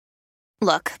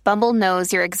Look, Bumble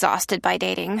knows you're exhausted by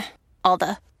dating. All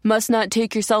the, must not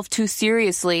take yourself too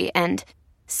seriously, and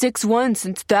 6'1"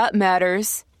 since that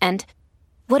matters, and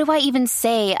what do I even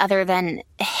say other than,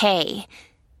 hey?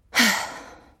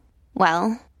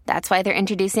 Well, that's why they're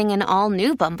introducing an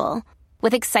all-new Bumble,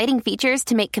 with exciting features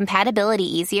to make compatibility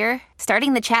easier,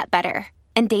 starting the chat better,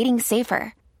 and dating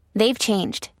safer. They've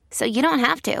changed, so you don't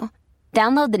have to.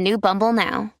 Download the new Bumble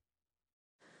now.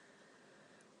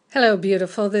 Hello,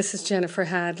 beautiful. This is Jennifer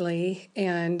Hadley,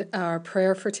 and our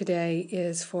prayer for today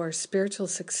is for spiritual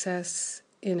success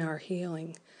in our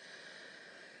healing.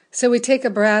 So we take a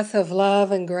breath of love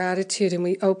and gratitude, and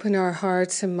we open our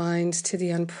hearts and minds to the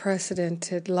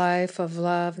unprecedented life of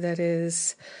love that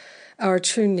is our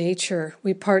true nature.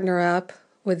 We partner up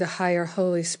with the higher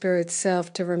Holy Spirit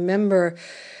self to remember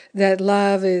that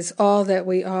love is all that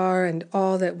we are, and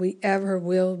all that we ever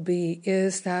will be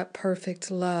is that perfect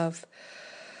love.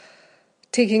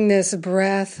 Taking this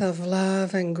breath of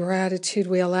love and gratitude,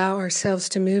 we allow ourselves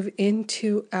to move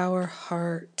into our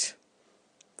heart.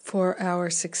 For our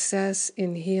success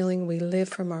in healing, we live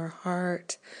from our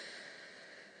heart.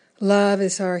 Love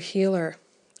is our healer.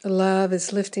 Love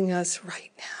is lifting us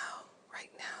right now,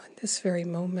 in this very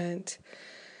moment.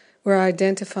 We're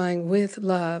identifying with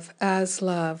love, as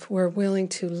love. We're willing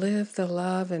to live the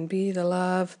love and be the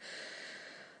love.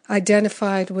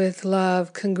 Identified with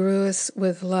love, congruous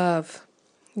with love.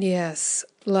 Yes,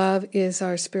 love is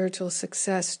our spiritual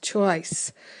success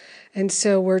choice. And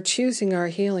so we're choosing our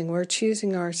healing, we're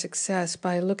choosing our success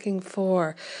by looking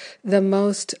for the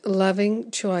most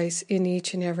loving choice in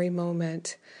each and every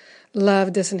moment.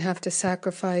 Love doesn't have to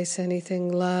sacrifice anything.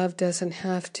 Love doesn't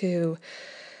have to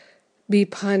be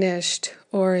punished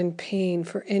or in pain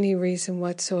for any reason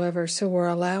whatsoever. So we're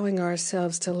allowing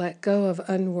ourselves to let go of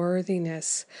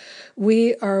unworthiness.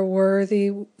 We are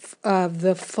worthy of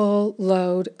the full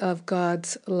load of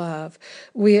God's love.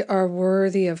 We are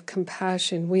worthy of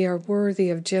compassion. We are worthy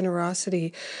of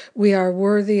generosity. We are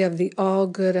worthy of the all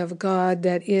good of God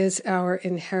that is our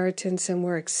inheritance, and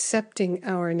we're accepting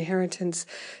our inheritance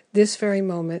this very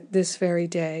moment, this very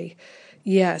day.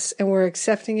 Yes, and we're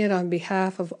accepting it on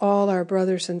behalf of all our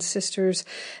brothers and sisters,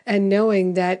 and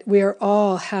knowing that we are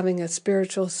all having a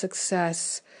spiritual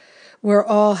success. We're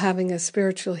all having a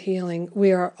spiritual healing.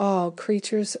 We are all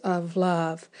creatures of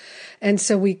love. And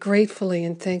so we gratefully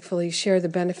and thankfully share the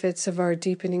benefits of our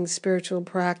deepening spiritual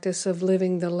practice of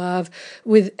living the love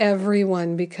with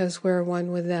everyone, because we're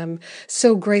one with them.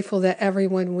 So grateful that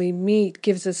everyone we meet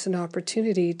gives us an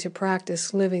opportunity to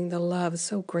practice living the love.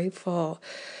 So grateful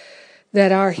that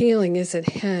our healing is at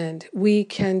hand. We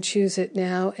can choose it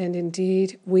now, and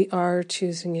indeed we are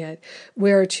choosing it.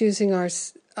 We are choosing our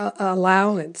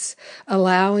allowance,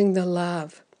 allowing the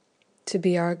love to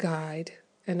be our guide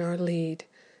and our lead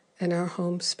and our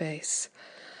home space.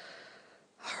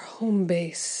 Our home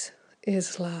base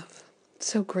is love.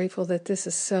 So grateful that this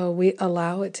is so. We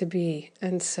allow it to be,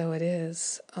 and so it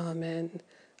is. Amen.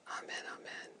 Amen.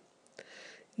 Amen.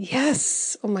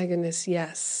 Yes. Oh my goodness,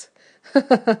 yes.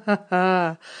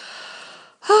 Oh,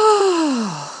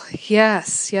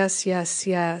 yes.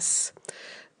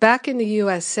 Back in the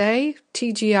USA,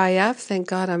 TGIF, thank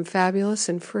God I'm fabulous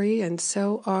and free, and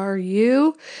so are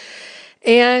you.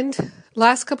 And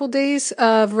last couple days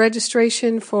of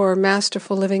registration for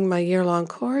Masterful Living, my year-long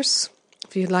course.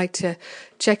 If you'd like to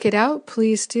check it out,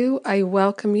 please do. I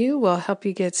welcome you. We'll help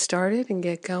you get started and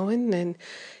get going, and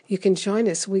you can join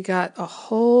us. We got a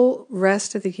whole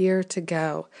rest of the year to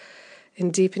go in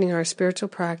deepening our spiritual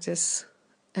practice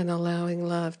and allowing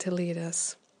love to lead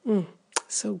us.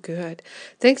 So good.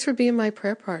 Thanks for being my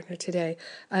prayer partner today.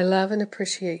 I love and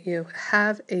appreciate you.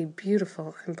 Have a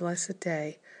beautiful and blessed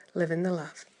day. Live in the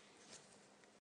love.